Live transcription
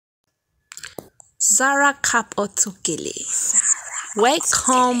Zara cap auto Gele.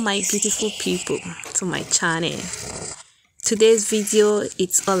 Welcome my beautiful people to my channel. Today's video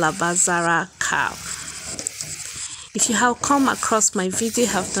it's all about Zara cap. If you have come across my video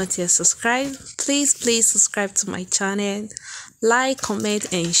have not yet subscribed, please subscribe to my channel, like,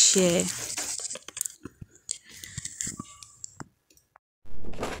 comment and share.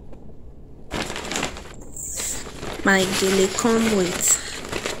 My Gele come with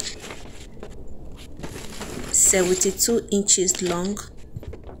 72 inches long,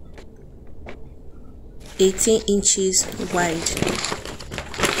 18 inches wide.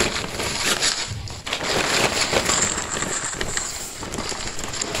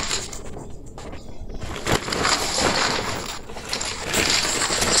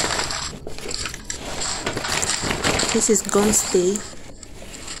 This is gum stay.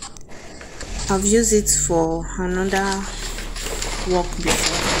 I've used it for another work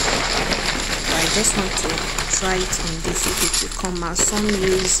before. I just want to try it on this if it will come out. Some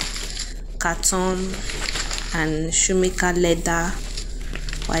use carton and shoemaker leather,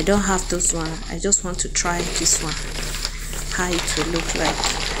 but I don't have those one. I just want to try this one, how it will look like.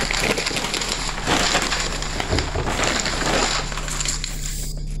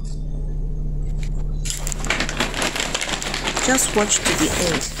 Just watch to the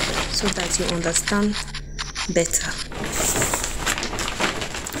end so that you understand better.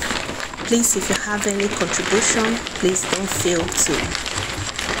 Please, if you have any contribution, please don't fail to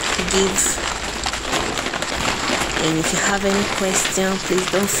give. And if you have any question, please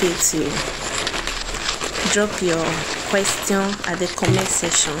don't fail to drop your question at the comment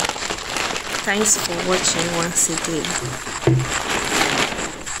section. Thanks for watching once again.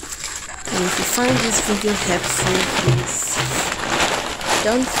 And if you find this video helpful, please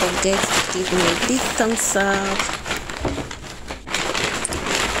don't forget to give me a big thumbs up.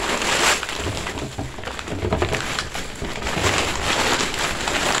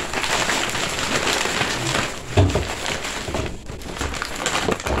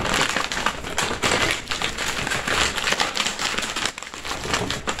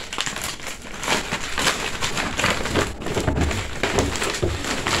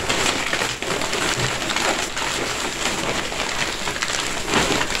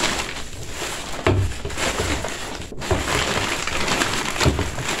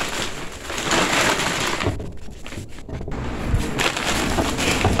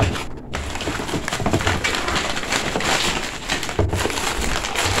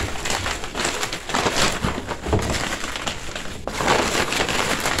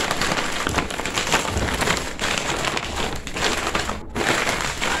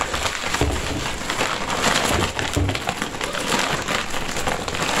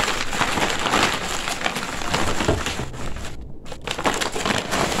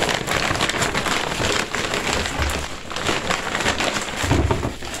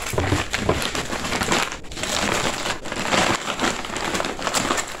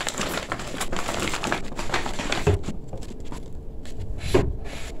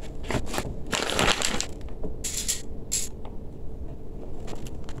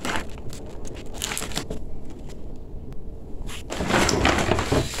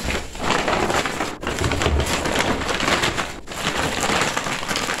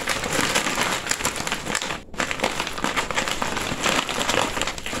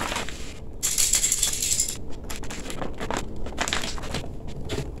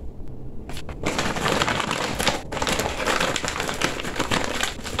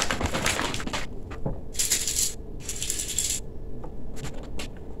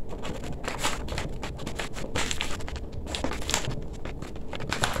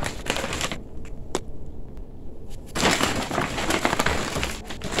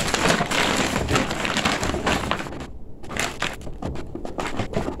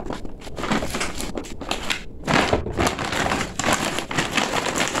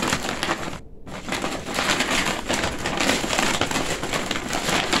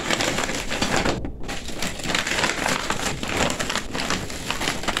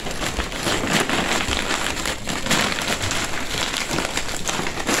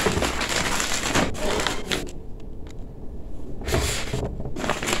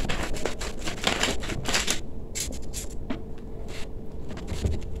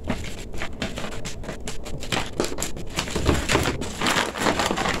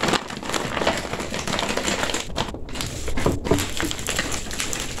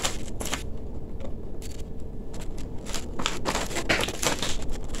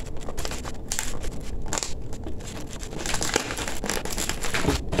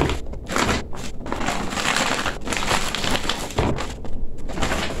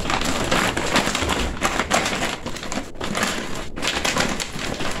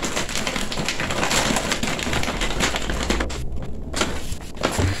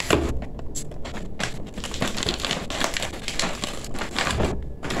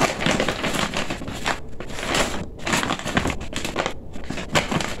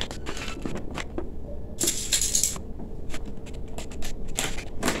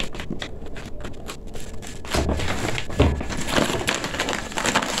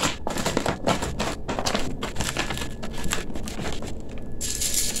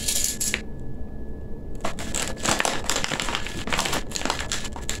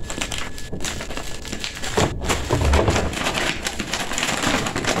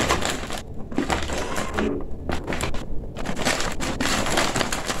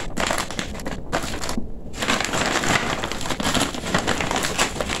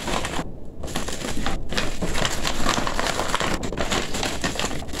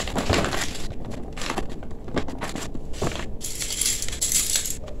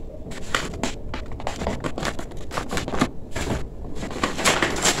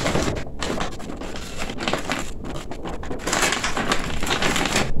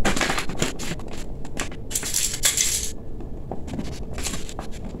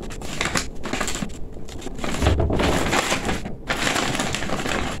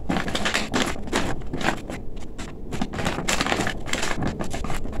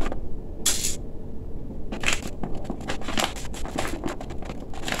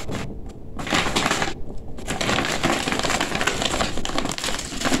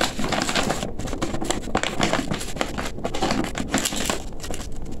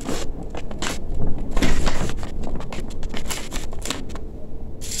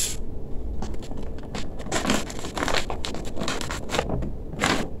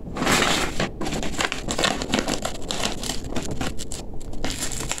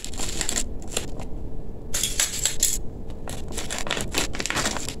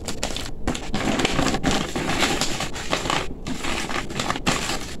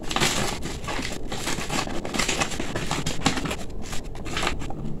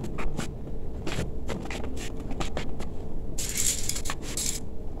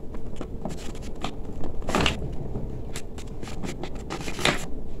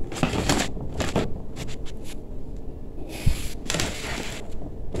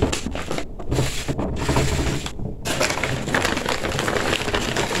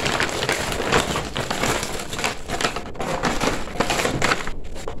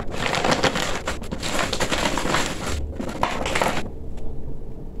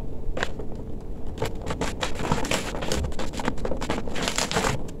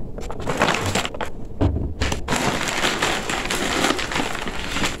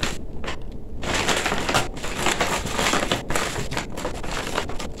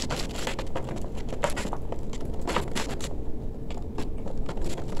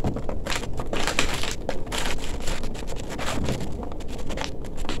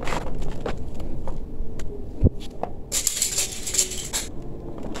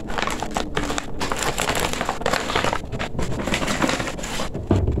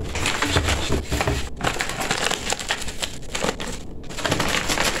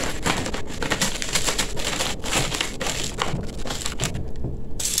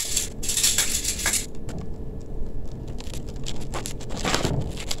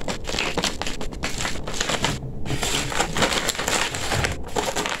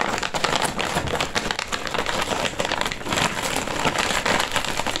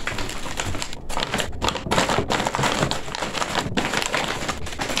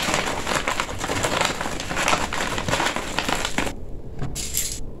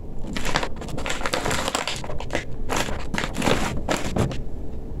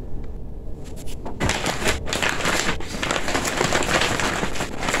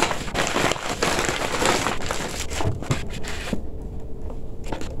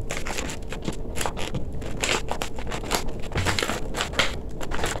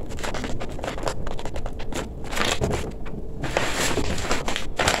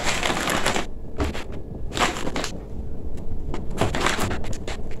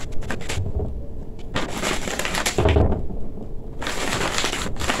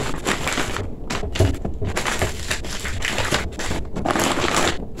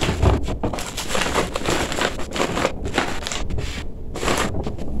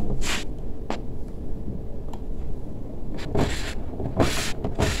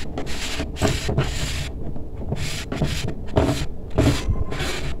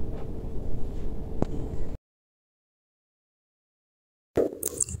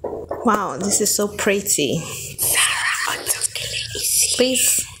 Wow, this is so pretty.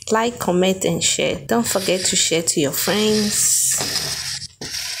 Please like, comment, and share. Don't forget to share to your friends.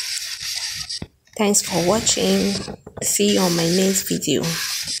 Thanks for watching. See you on my next video.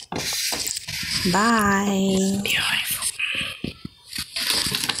 Bye.